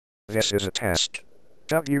This is a test.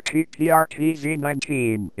 WTPR-TV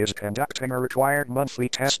 19 is conducting a required monthly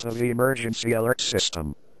test of the emergency alert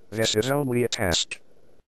system. This is only a test.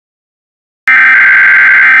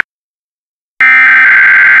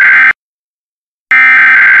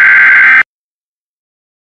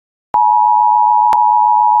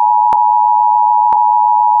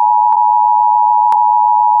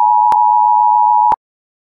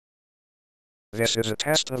 This is a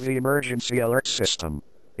test of the emergency alert system.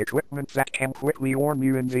 Equipment that can quickly warn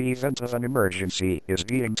you in the event of an emergency is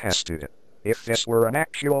being tested. If this were an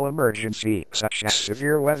actual emergency, such as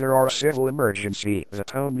severe weather or a civil emergency, the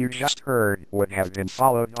tone you just heard would have been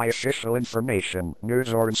followed by official information,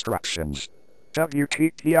 news or instructions.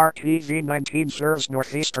 WTPR-TV 19 serves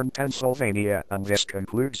northeastern Pennsylvania, and this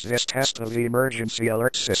concludes this test of the emergency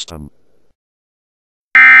alert system.